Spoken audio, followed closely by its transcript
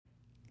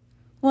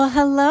Well,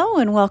 hello,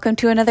 and welcome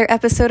to another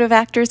episode of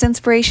Actors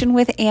Inspiration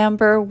with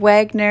Amber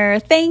Wagner.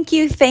 Thank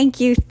you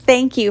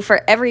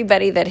for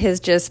everybody that has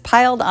just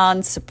piled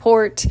on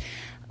support.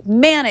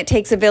 Man, it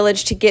takes a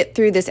village to get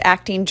through this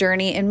acting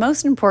journey, and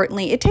most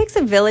importantly, it takes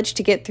a village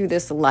to get through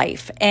this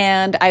life.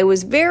 And I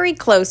was very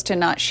close to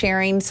not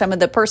sharing some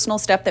of the personal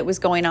stuff that was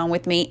going on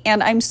with me,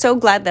 and I'm so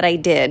glad that I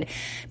did,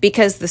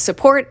 because the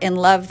support and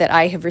love that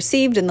I have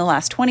received in the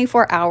last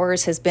 24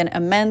 hours has been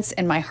immense,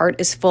 and my heart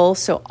is full.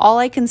 So all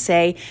I can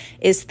say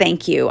is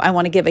thank you. I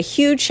want to give a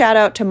huge shout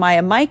out to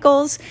Maya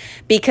Michaels,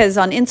 because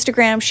on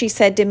Instagram, she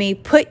said to me,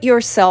 "Put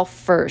yourself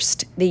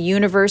first. The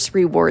universe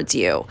rewards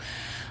you."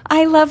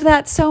 I love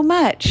that so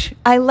much.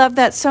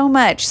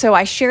 So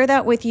I share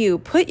that with you.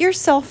 Put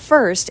yourself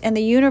first and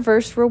the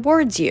universe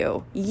rewards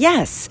you.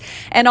 Yes.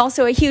 And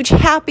also a huge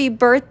happy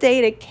birthday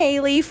to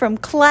Kaylee from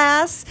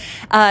class.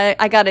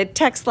 I got a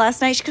text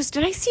last night. She goes,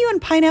 "Did I see you in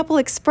Pineapple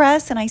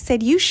Express?" And I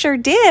said, "You sure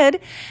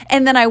did."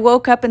 And then I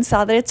woke up and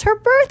saw that it's her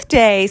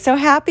birthday. So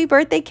happy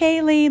birthday,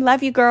 Kaylee.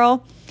 Love you,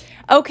 girl.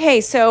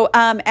 Okay. So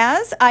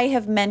as I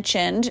have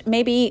mentioned,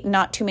 maybe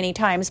not too many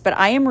times, but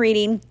I am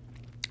reading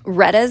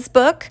Retta's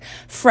book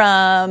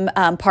from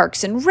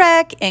Parks and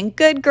Rec and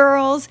Good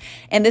Girls.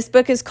 And this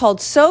book is called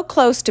So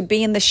Close to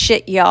Being the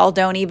Shit Y'all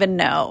Don't Even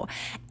Know.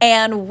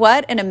 And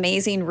what an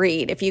amazing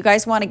read. If you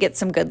guys want to get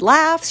some good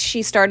laughs,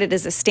 she started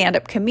as a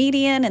stand-up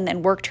comedian and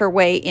then worked her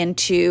way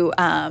into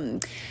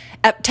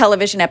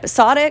television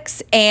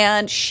episodics,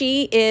 and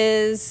she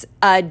is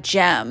a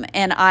gem.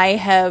 And I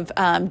have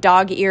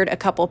dog-eared a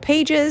couple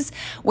pages.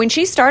 When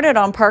she started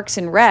on Parks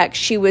and Rec,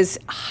 she was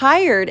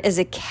hired as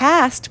a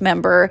cast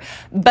member,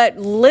 but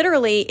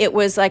literally it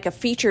was like a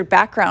featured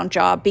background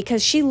job,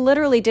 because she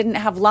literally didn't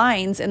have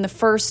lines in the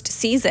first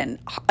season,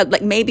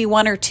 like maybe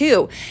one or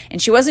two. And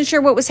she wasn't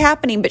sure what was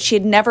happening, but she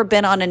had never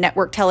been on a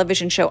network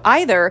television show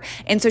either.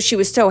 And so she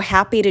was so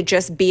happy to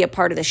just be a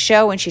part of the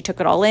show, and she took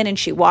it all in and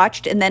she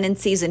watched. And then in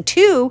season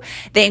 2,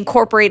 they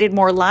incorporated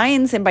more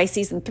lines, and by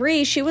season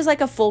 3, she was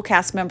like a full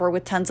cast member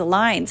with tons of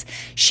lines.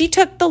 She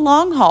took the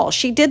long haul.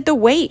 She did the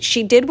wait.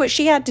 She did what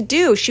she had to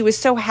do. She was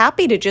so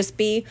happy to just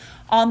be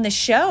on the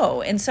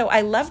show. And so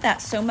I love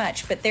that so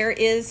much. But there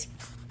is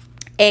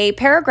a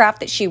paragraph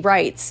that she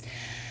writes,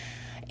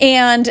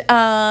 and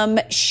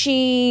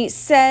she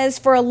says,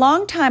 "For a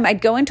long time,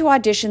 I'd go into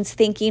auditions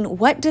thinking,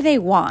 what do they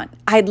want?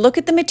 I'd look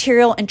at the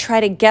material and try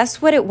to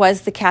guess what it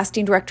was the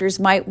casting directors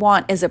might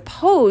want, as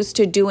opposed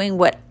to doing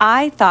what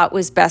I thought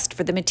was best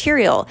for the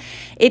material.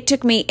 It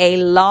took me a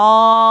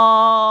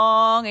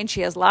long," and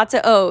she has lots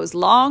of O's,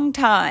 "long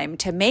time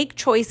to make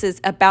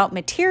choices about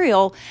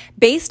material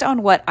based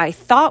on what I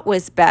thought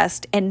was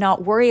best and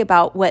not worry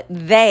about what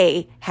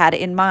they had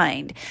in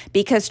mind.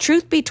 Because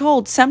truth be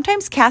told,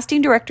 sometimes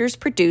casting directors,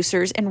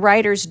 producers, and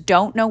writers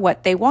don't know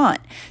what they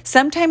want.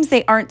 Sometimes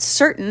they aren't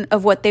certain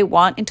of what they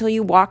want until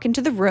you walk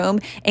into the room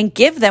and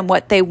give them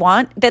what they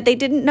want that they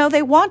didn't know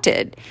they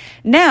wanted.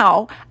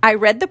 Now, I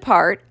read the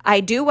part,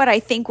 I do what I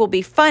think will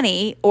be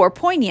funny or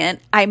poignant,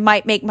 I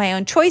might make my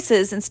own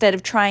choices instead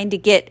of trying to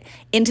get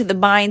into the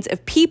minds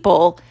of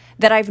people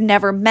that I've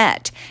never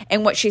met."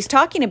 And what she's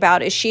talking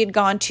about is she had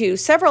gone to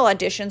several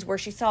auditions where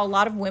she saw a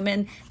lot of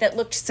women that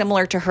looked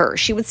similar to her.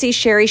 She would see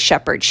Sherry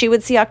Shepherd, she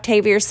would see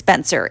Octavia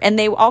Spencer, and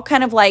they all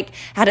kind of like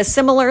had a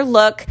similar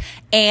look.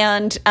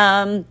 And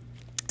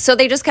so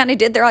they just kind of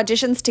did their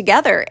auditions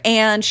together.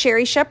 And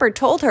Sherry Shepherd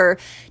told her,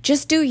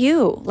 "Just do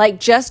you,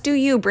 just do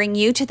you, bring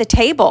you to the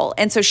table."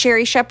 And so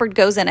Sherry Shepherd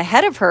goes in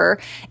ahead of her,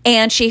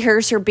 and she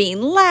hears her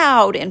being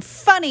loud and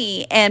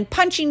funny and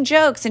punching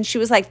jokes. And she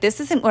was like, "This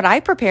isn't what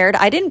I prepared.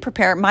 I didn't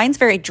prepare it. Mine's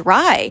very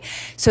dry."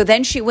 So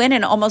then she went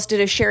and almost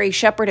did a Sherry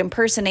Shepherd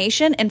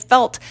impersonation and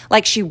felt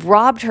like she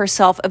robbed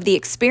herself of the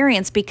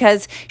experience,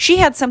 because she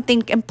had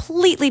something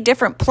completely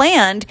different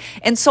planned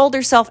and sold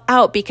herself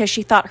out because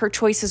she thought her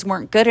choices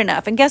weren't good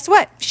enough. And guess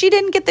what? She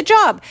didn't get the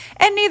job,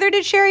 and neither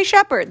did Sherry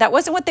Shepherd. That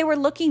wasn't what they were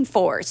looking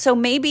for. So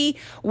maybe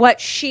what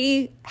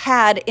she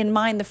had in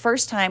mind the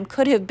first time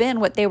could have been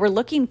what they were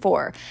looking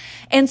for.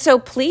 And so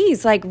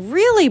please,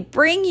 really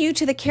bring you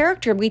to the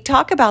character. We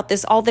talk about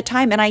this all the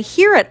time, and I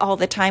hear it all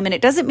the time, and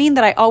it doesn't mean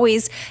that I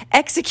always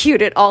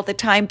execute it all the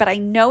time, but I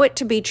know it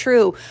to be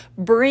true.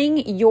 Bring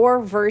your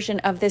version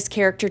of this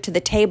character to the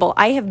table.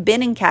 I have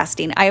been in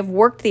casting. I have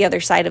worked the other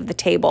side of the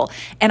table,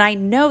 and I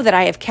know that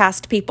I have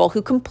cast people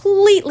who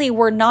completely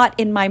were not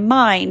in my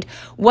mind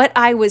what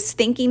I was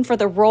thinking for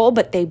the role,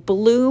 but they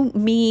blew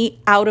me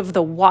out of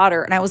the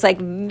water. And I was like,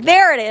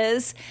 there it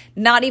is,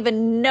 not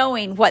even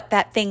knowing what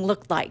that thing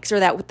looked like, or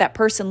what that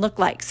person looked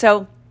like.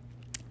 So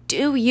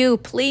do you,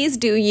 please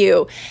do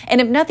you. And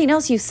if nothing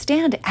else, you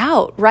stand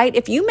out, right?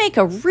 If you make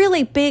a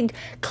really big,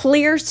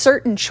 clear,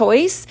 certain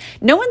choice,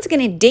 no one's going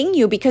to ding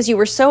you because you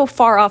were so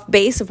far off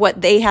base of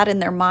what they had in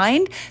their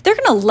mind. They're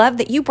going to love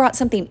that you brought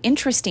something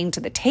interesting to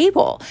the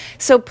table.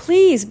 So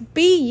please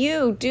be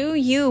you, do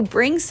you,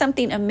 bring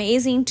something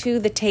amazing to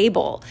the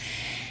table.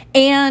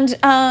 And,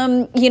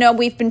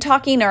 we've been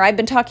talking, or I've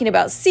been talking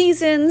about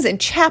seasons and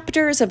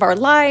chapters of our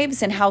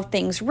lives and how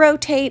things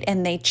rotate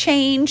and they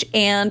change.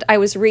 And I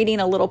was reading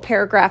a little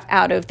paragraph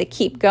out of the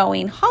Keep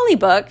Going Holly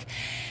book.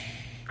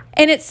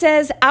 And it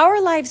says,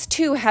 our lives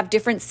too have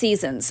different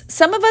seasons.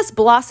 Some of us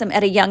blossom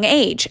at a young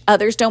age.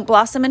 Others don't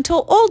blossom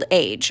until old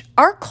age.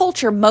 Our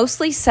culture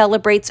mostly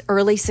celebrates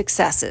early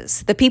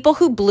successes, the people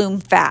who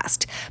bloom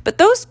fast. But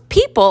those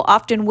people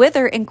often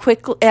wither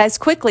as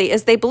quickly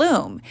as they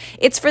bloom.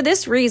 It's for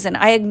this reason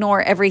I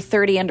ignore every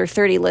 30 under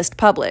 30 list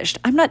published.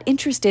 I'm not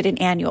interested in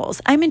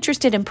annuals. I'm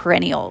interested in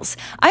perennials.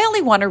 I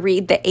only want to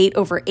read the 8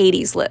 over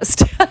 80s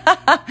list.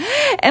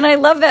 And I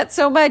love that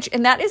so much.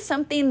 And that is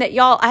something that,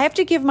 y'all, I have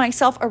to give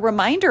myself a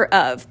reminder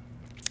of.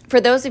 For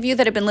those of you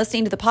that have been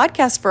listening to the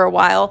podcast for a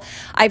while,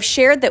 I've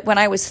shared that when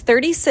I was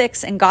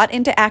 36 and got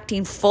into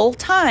acting full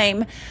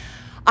time,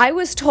 I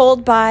was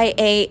told by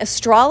an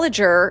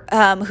astrologer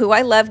who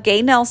I love,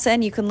 Gay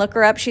Nelson. You can look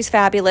her up. She's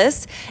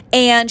fabulous.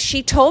 And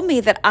she told me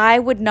that I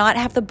would not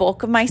have the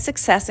bulk of my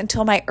success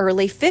until my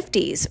early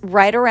 50s,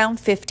 right around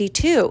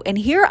 52. And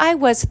here I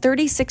was,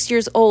 36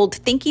 years old,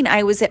 thinking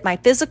I was at my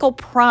physical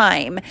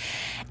prime.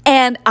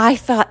 And I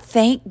thought,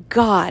 thank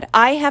God,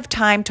 I have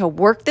time to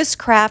work this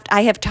craft.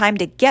 I have time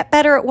to get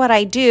better at what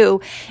I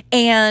do.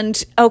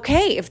 And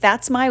okay, if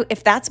that's my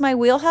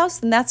wheelhouse,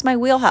 then that's my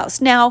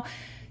wheelhouse. Now,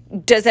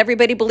 does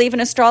everybody believe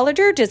in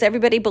astrologer? Does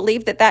everybody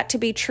believe that to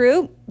be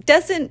true?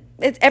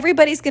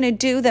 Everybody's going to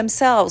do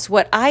themselves.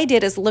 What I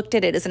did is looked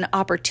at it as an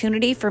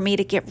opportunity for me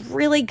to get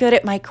really good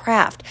at my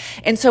craft.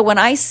 And so when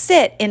I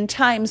sit in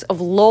times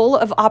of lull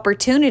of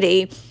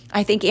opportunity,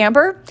 I think,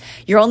 Amber,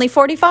 you're only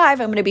 45.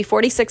 I'm going to be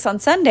 46 on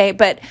Sunday,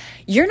 but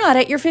you're not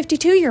at your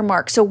 52-year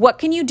mark. So what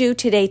can you do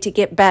today to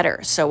get better?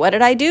 So what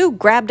did I do?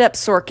 Grabbed up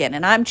Sorkin,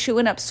 and I'm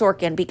chewing up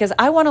Sorkin because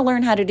I want to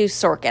learn how to do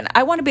Sorkin.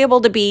 I want to be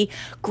able to be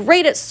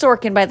great at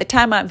Sorkin by the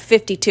time I'm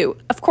 52.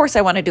 Of course,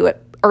 I want to do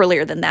it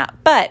earlier than that.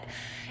 But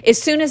as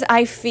soon as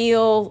I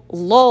feel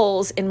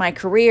lulls in my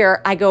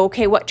career, I go,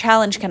 okay, what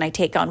challenge can I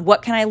take on?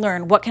 What can I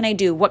learn? What can I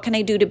do? What can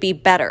I do to be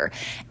better?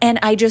 And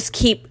I just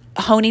keep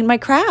honing my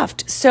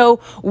craft. So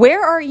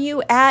where are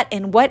you at,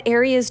 and what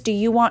areas do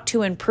you want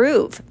to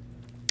improve?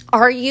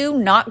 Are you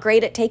not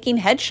great at taking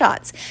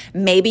headshots?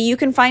 Maybe you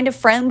can find a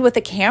friend with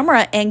a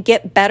camera and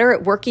get better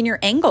at working your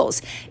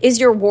angles. Is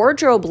your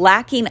wardrobe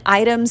lacking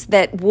items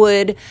that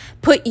would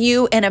put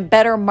you in a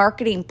better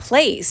marketing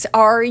place?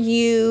 Are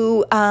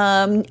you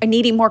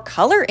needing more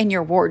color in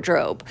your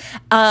wardrobe?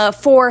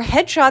 For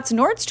headshots,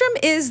 Nordstrom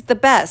is the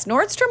best.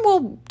 Nordstrom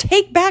will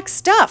take back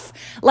stuff.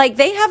 Like,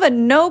 they have a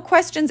no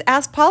questions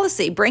asked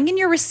policy. Bring in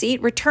your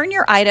receipt, return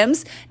your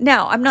items.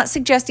 Now, I'm not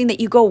suggesting that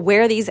you go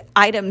wear these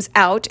items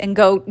out and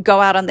go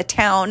out on the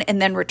town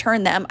and then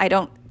return them. I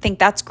don't think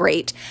that's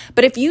great.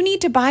 But if you need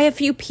to buy a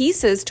few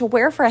pieces to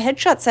wear for a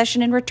headshot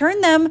session and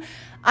return them,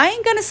 I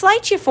ain't going to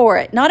slight you for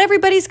it. Not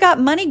everybody's got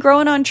money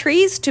growing on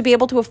trees to be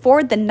able to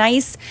afford the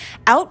nice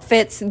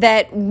outfits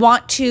that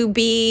want to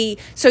be,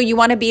 so you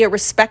want to be a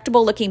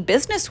respectable looking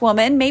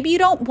businesswoman. Maybe you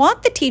don't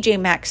want the TJ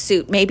Maxx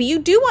suit. Maybe you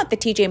do want the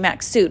TJ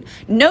Maxx suit.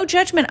 No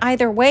judgment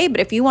either way, but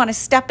if you want to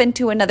step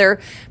into another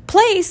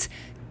place,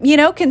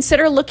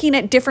 consider looking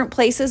at different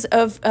places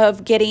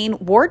of getting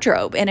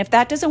wardrobe. And if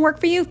that doesn't work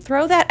for you,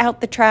 throw that out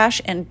the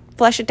trash and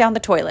flush it down the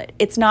toilet.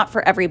 It's not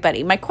for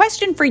everybody. My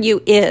question for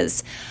you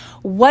is,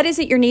 what is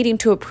it you're needing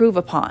to improve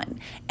upon?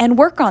 And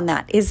work on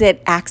that. Is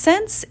it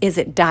accents? Is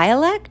it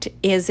dialect?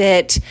 Is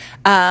it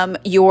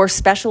your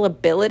special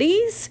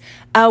abilities?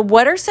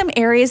 What are some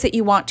areas that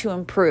you want to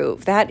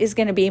improve? That is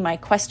going to be my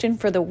question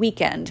for the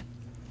weekend.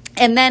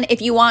 And then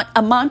if you want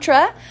a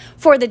mantra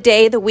for the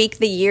day, the week,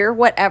 the year,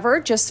 whatever,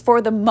 just for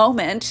the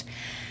moment,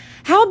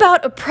 how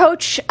about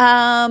approach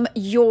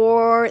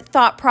your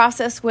thought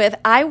process with,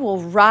 I will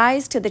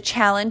rise to the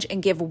challenge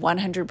and give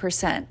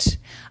 100%.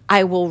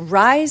 I will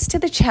rise to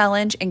the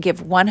challenge and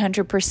give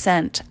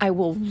 100%. I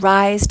will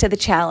rise to the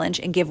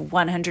challenge and give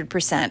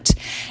 100%.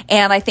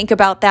 And I think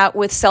about that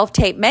with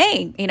Self-Tape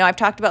May. I've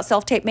talked about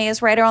Self-Tape May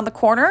is right around the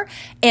corner.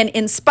 And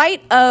in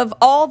spite of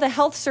all the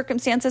health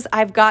circumstances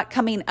I've got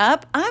coming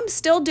up, I'm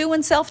still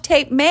doing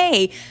Self-Tape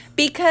May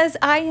because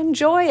I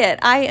enjoy it.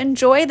 I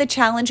enjoy the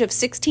challenge of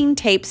 16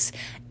 tapes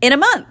in a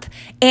month.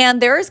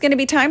 And there is going to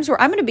be times where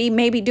I'm going to be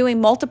maybe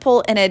doing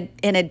multiple in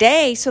a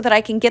day so that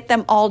I can get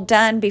them all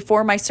done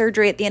before my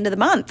surgery at the end of the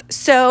month.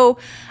 So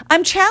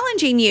I'm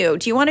challenging you.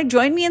 Do you want to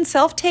join me in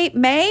Self-Tape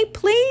May?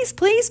 Please,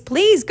 please,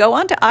 please go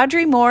on to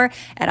Audrey Moore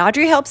at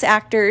Audrey Helps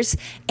Actors,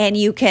 and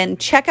you can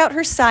check out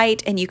her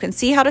site and you can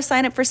see how to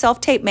sign up for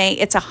Self-Tape May.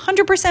 It's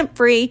 100%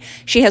 free.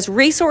 She has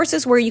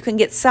resources where you can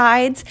get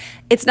sides.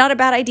 It's not a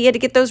bad idea to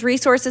get those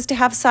resources to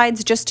have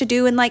sides just to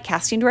do in like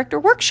casting director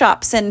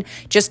workshops and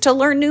just to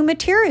learn new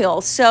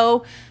material.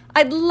 So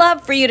I'd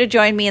love for you to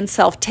join me in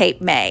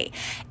Self-Tape May.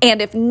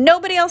 And if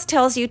nobody else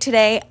tells you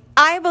today,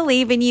 I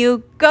believe in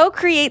you. Go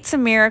create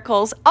some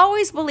miracles.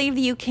 Always believe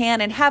that you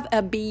can, and have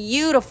a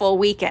beautiful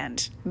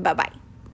weekend. Bye-bye.